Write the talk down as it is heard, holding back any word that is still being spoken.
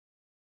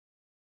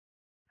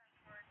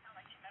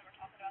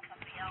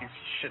can't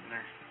see shit in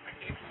there. I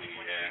can't see,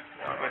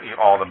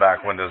 yeah. All the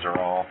back windows are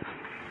all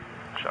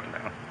shut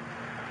down.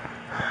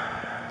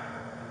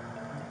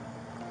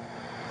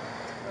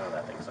 Oh,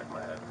 that thing's like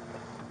my head.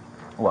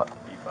 What?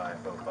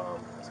 B5, both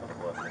bomb. That's gonna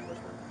blow up an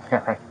Englishman.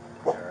 Alright.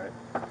 Alright.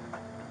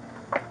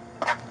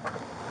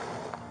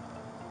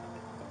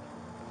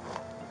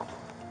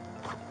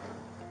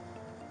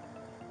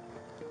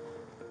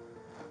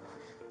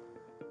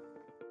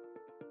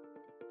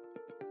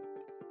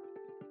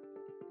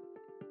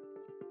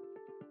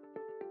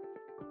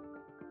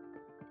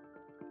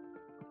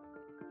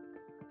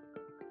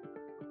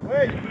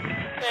 Hey!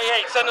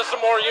 Hey, send us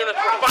some more units.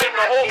 We're fighting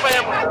the whole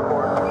family.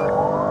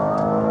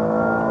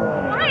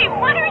 Why?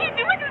 What are you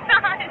doing to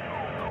us?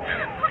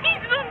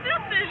 Please don't do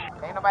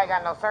this. Ain't nobody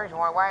got no search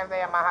warrant. Why are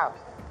they at my house?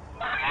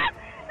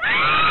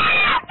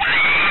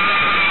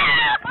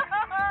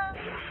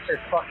 Said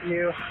fuck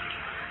you.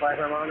 Slide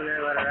her mom in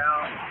there, let her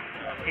out.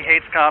 He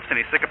hates cops and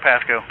he's sick of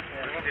Pasco.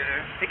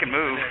 He can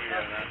move.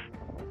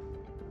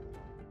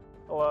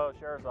 Hello,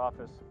 Sheriff's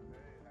Office.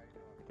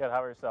 Good, how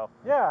about yourself?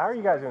 Yeah, how are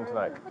you guys doing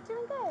tonight? We're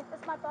doing good.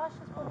 That's my boss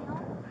just pulled me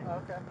home. Oh,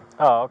 okay.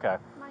 Oh,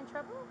 okay. Am I in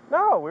trouble?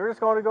 No, we were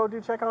just going to go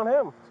check on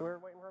him. So we were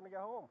waiting for him to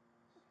get home.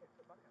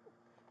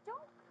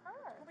 Don't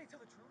curse. Want me to tell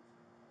the truth?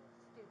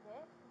 Stupid.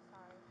 I'm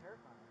sorry.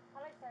 Terrifying.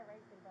 I like that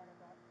race better,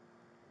 but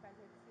if I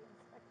did see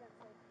inspector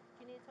say,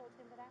 can you talk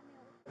to him without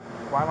me?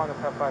 Why am I going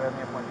to testify at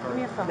any point? Give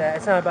me a phone.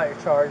 It's not about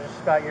your charge. It's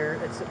about your.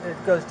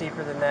 It goes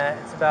deeper than that.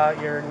 It's about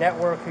your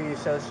network, who you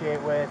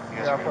associate with.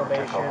 You're on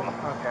probation.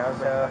 Okay, I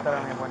thought I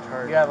only had one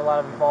charge. You have a lot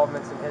of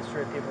involvements in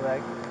history of people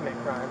that commit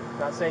crime.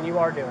 Not saying you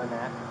are doing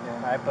that,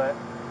 right? But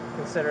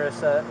consider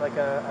us like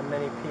a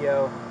mini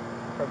PO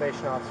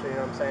probation officer. You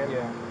know what I'm saying?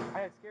 Yeah.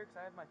 I had scared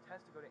because I had my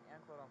test to go to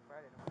Anfield on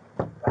Friday.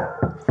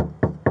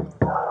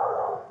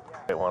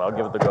 Hey, well, I'll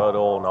give it the good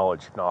old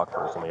knowledge knock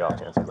first on the off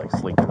chance he's like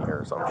sleeping here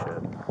or some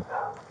shit.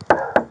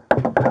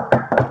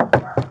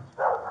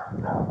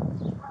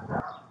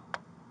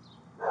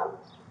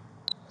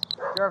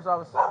 Sheriff's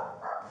Office.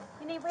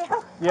 You need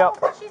Rio? Yep.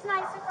 Oh, she's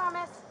nice, I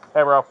promise.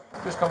 Hey, bro.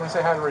 Just come and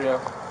say hi to Rio.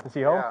 Is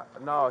he home? Yeah,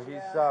 no,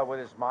 he's with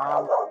his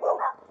mom.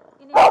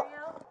 You need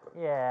Rio?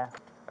 Yeah.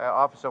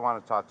 Officer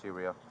wanted to talk to you,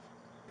 Rio.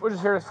 We're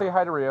just here to say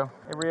hi to Rio.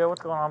 Hey Rio,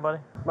 what's going on, buddy?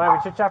 Mind we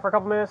chit chat for a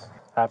couple minutes?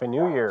 Happy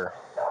New Year.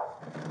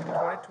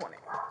 2020.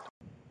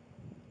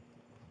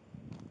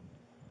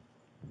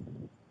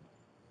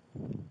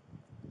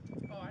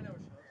 Oh, I know.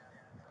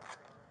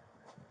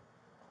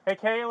 Hey,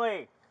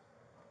 Kaylee.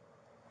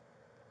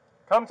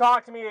 Come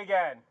talk to me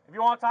again. If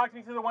you want to talk to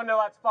me through the window,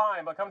 that's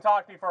fine, but come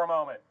talk to me for a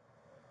moment.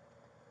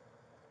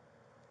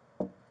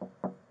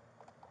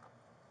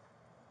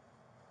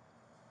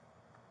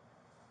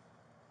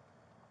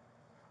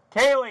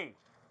 Kaylee!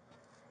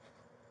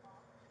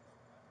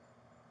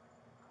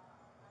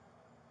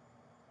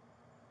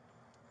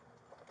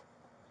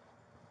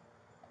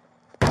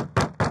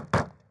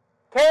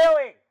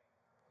 Kaylee!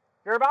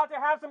 You're about to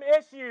have some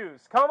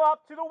issues. Come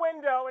up to the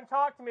window and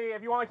talk to me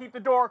if you want to keep the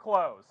door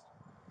closed.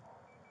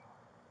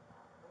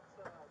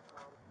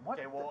 What?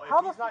 Okay, well, How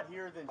if he's not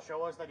here, then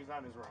show us that he's not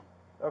in his room.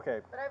 Okay.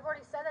 But I've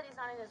already said that he's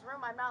not in his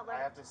room. I'm not I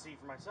letting. have to see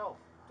for myself.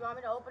 Do you want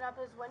me to open up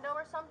his window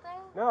or something?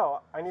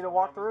 No, I need to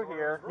walk through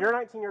here. You're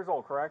 19 years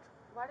old, correct?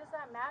 Why does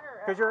that matter?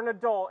 Because you're an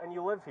adult and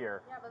you live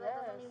here. Yeah, but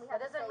that doesn't mean we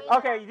have to say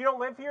Okay, you don't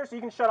live here, so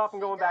you can shut up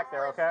and go back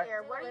there, okay?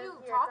 What are you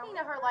talking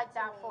to her like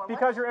that for?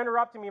 Because you're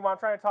interrupting me while I'm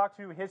trying to talk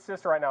to his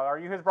sister right now. Are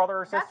you his brother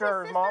or sister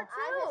or his mom? I'm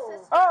his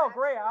sister. Oh,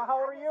 great. How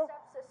old are you?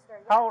 Stepsister.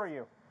 Yes. How old are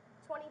you?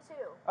 22.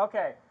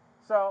 Okay,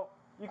 so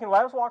you can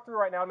let us walk through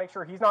right now and make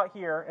sure he's not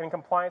here and in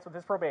compliance with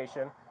his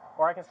probation,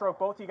 or I can stroke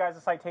both of you guys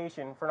a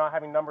citation for not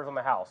having numbers on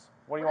the house.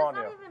 What do you want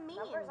to do? What does that even mean?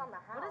 Numbers on the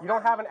house. You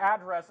don't have an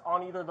address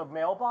on either the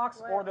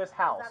mailbox or this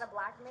house. Is that a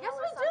blackmail? Yes,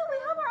 we do. We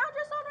have our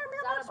address on our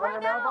mailbox On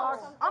your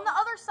mailbox? On the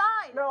other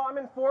side. No, I'm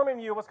informing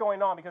you what's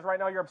going on because right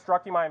now you're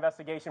obstructing my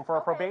investigation for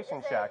a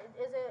probation check.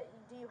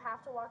 Do you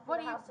have to walk through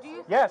the house?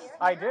 Yes,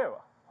 I do.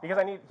 Because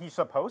he's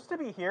supposed to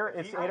be here.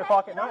 It's 8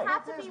 o'clock at night. You don't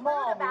have to be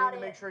rude about it.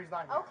 Make sure he's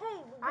not here.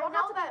 Okay, I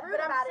know that, but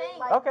I'm saying,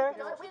 okay.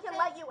 we can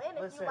let you in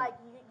if you like.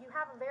 You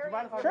have a very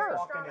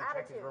strong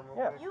attitude.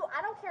 Yeah.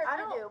 I don't care if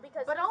you do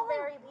because he's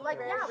very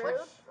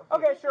rude.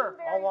 Okay, sure.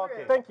 I'll walk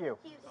in. Thank you.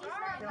 He's not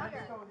here. He's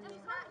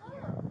not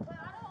here. But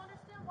I don't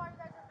understand why you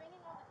guys are banging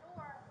on the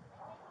door and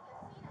making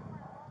a scene in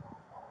front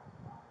of all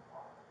the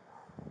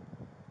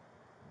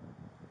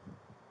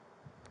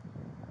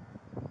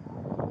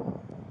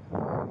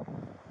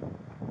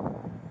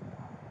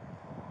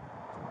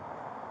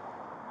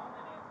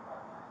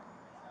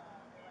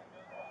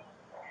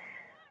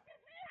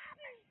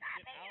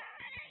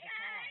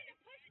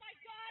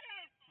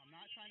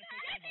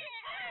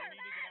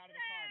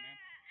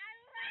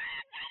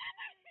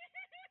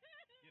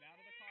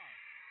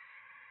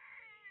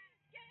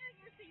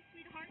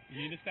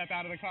You need to step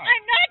out of the car.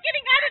 I'm not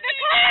getting out of the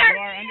car! You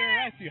are under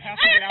arrest. You have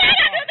to get out of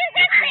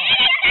the car.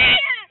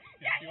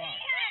 Yes, you are.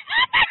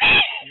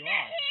 You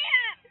are.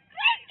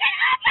 Please get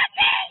off of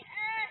me!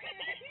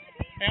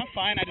 Hey, I'm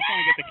fine. I just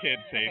want to get the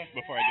kids safe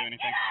before I do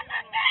anything. Off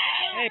of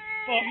me! Hey,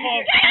 Paul,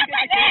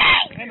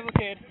 handle the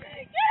kid.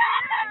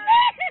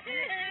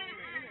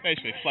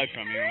 Basically, fled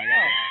from me when I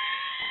got there.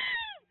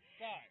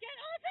 Get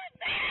off of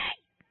me!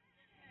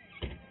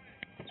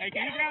 Hey,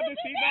 can you grab the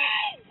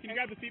seatbelt? Can you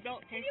grab the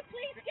seatbelt? Can you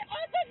please get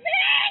off of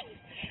me?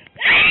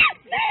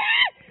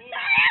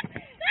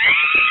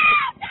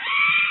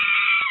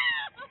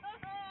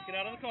 Get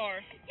out of the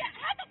car. Yeah,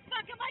 how the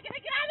fuck am I gonna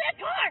get out of that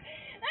car?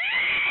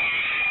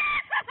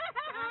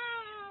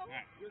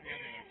 Alright,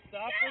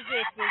 stop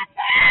resisting.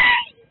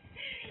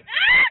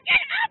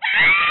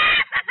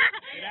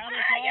 Get out of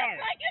the car. You're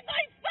breaking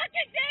my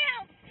fucking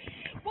down.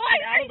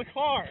 Why Get out of the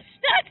car.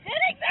 Stop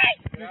hitting me.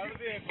 Get out of the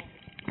vehicle.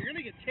 You're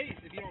gonna get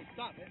tased if you don't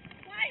stop it.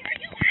 Why are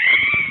you?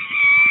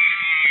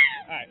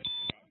 Alright.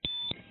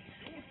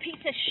 You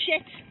piece of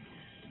shit.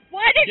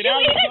 Why did Get you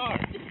out of the even? car.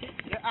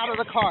 Get out of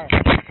the car.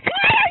 Why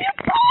are you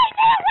pulling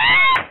me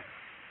around?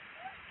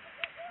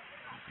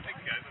 Thank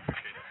you guys, I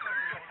appreciate it.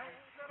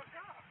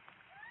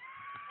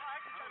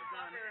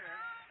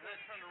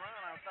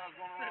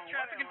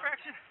 Traffic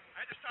infraction?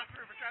 I just stopped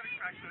her for traffic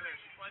infraction over there.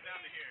 She fled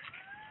down to here.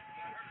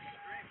 I heard her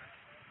screaming.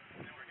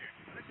 And then we're here.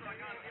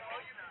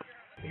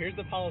 Here's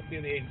the policy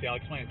of the agency. I'll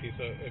explain it to you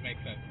so it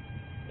makes sense.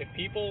 If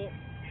people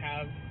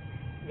have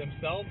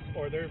themselves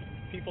or their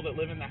people that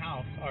live in the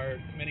house are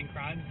committing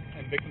crimes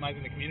and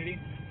victimizing the community,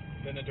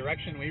 then the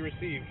direction we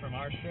receive from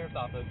our sheriff's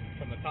office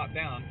from the top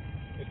down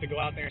is to go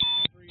out there and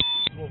every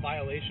possible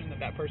violation that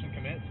that person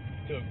commits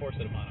to enforce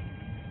it upon them.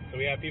 So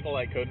we have people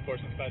like code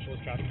enforcement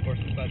specialists, traffic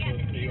enforcement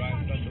specialists, DUI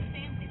specialists.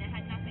 Family that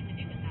had nothing to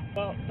do with that.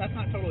 Well, that's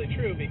not totally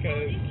true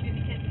because... Well, it is true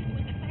because who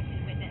was affected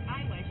with it?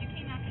 I was. You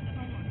came after the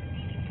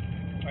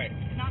homeowner. Right.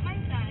 Not my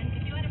son.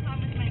 If you had a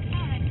problem with my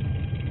son,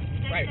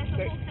 that's a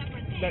whole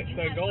separate thing.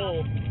 The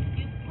goal...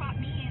 You brought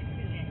me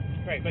into it.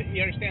 Right, but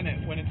you understand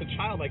that when it's a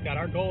child like that,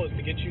 our goal is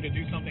to get you to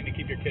do something to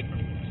keep your kid from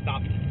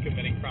stop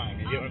committing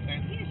crime. You get what I'm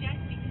saying? He has yet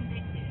to be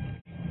convicted.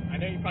 I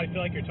know you probably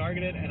feel like you're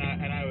targeted, and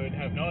I would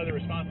have no other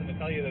response than to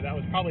tell you that that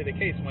was probably the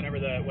case whenever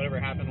whatever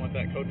happened with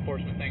that code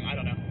enforcement thing. I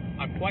don't know.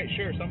 I'm quite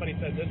sure somebody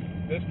said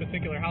this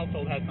particular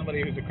household has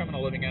somebody who's a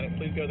criminal living at it.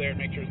 Please go there and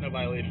make sure there's no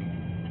violations.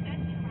 But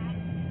that's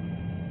harassment.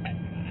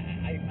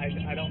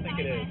 I don't think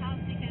it is. You came by my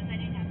house because I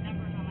didn't have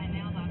numbers on my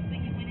mailbox, but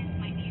you went into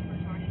my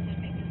neighbor's yard and took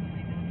pictures of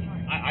my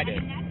backyard. I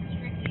did. I mean, that's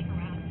strictly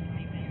harassment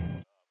right there.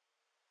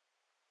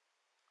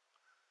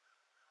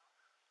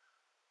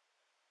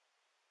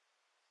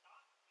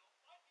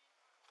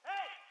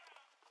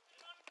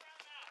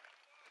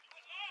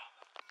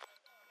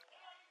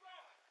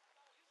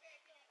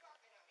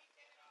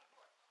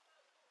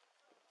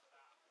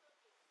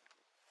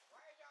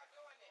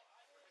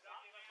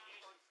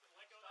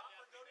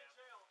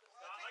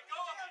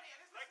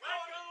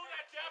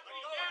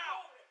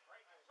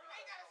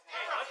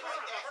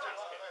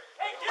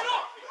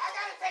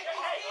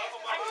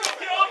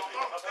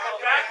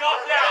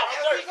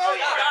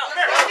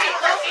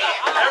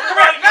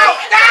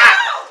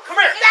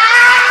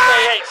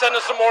 Hey, send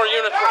us some more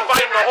units. We're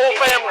fighting the whole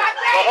family.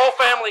 The whole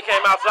family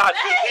came outside.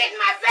 She was getting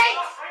my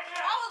face.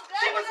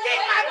 She was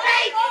getting my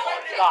face.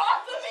 Stop.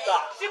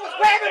 She was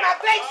grabbing my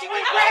face. She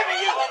wasn't grabbing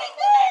you.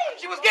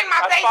 She was getting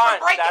my That's face fine.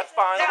 from breaking. That's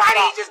fine. So why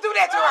did you just do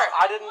that to her?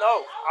 I didn't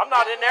know. I'm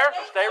not in there.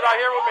 Stay right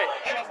here with me.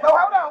 So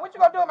hold on. What you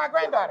gonna do with my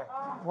granddaughter?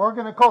 We're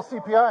going to call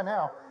CPI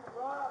now.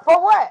 For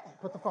what?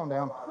 Put the phone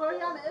down.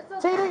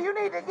 TD, you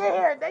need to get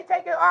here. They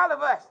taking all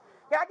of us.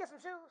 Can I get some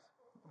shoes?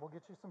 We'll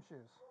get you some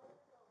shoes.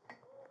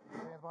 Put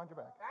your hands behind your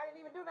back. I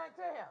didn't even do nothing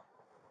to him.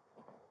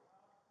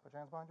 Put your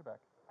hands behind your back.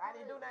 I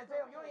didn't do nothing to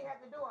him. You don't even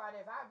have to do all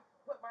this. I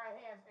put my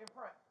hands in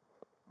front.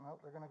 No,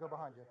 they're going to go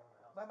behind you.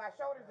 But my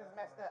shoulders is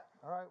messed up.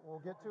 All right,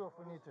 we'll get to it if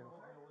we need to.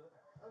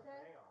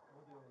 Okay.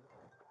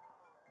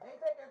 They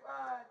taking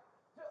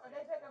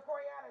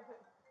Coriana to...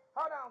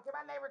 Hold on. Can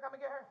my neighbor come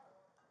and get her?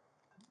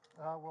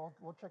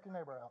 We'll check your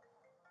neighbor out.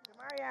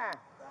 Demarion.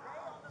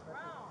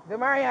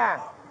 Demarion.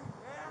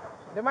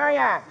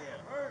 Demarion.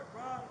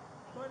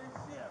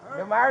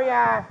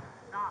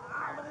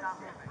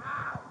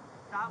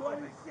 Stop, bro.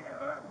 This shit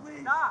hurt,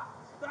 please.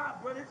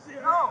 Stop, bro. This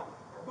shit hurt.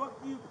 Fuck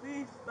you,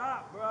 please.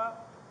 Stop, bro.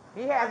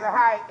 He has a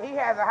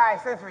high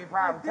sensory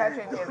problem.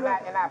 Touching is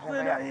not an option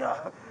for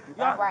him.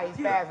 That's why he's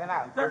spazzing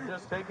out. They're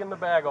just taking the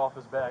bag off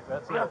his back.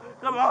 That's it.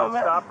 Come on,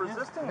 man. Stop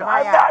resisting.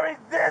 I'm not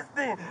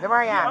resisting.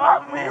 Demarion.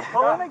 You're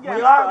pulling against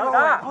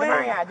Stop.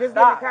 Demarion, just get in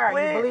the car.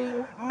 Please. You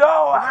believe?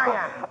 No,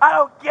 I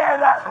don't care.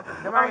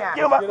 I'm gonna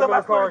kill myself. I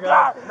swear to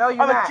God. No,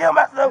 you're I'm not. gonna kill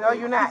myself. No,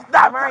 you're not.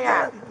 Stop.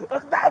 Demarion.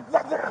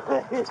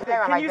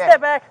 Stop. Can you step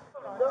back?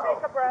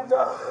 Take a breath.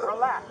 No.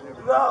 Relax.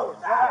 No.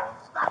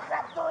 Stop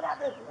doing that.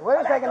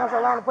 What is taking him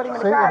so long to put him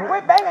in the car?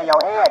 Quit banging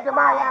your head,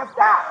 Demarion.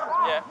 Stop.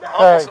 Yeah.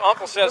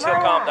 Uncle says he'll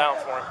calm down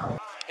for him.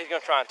 He's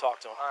gonna try and talk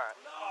to him. All right.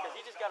 Because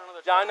he just got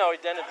another. Yeah, I know. He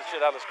dented the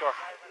shit out of his car.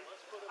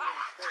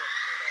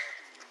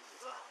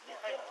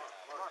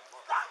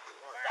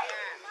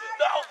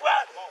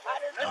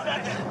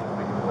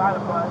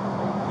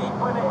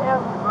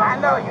 I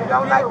know you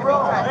don't like to be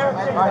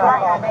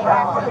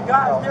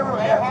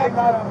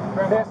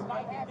touched.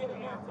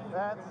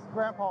 That's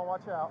Grandpa,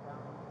 watch out.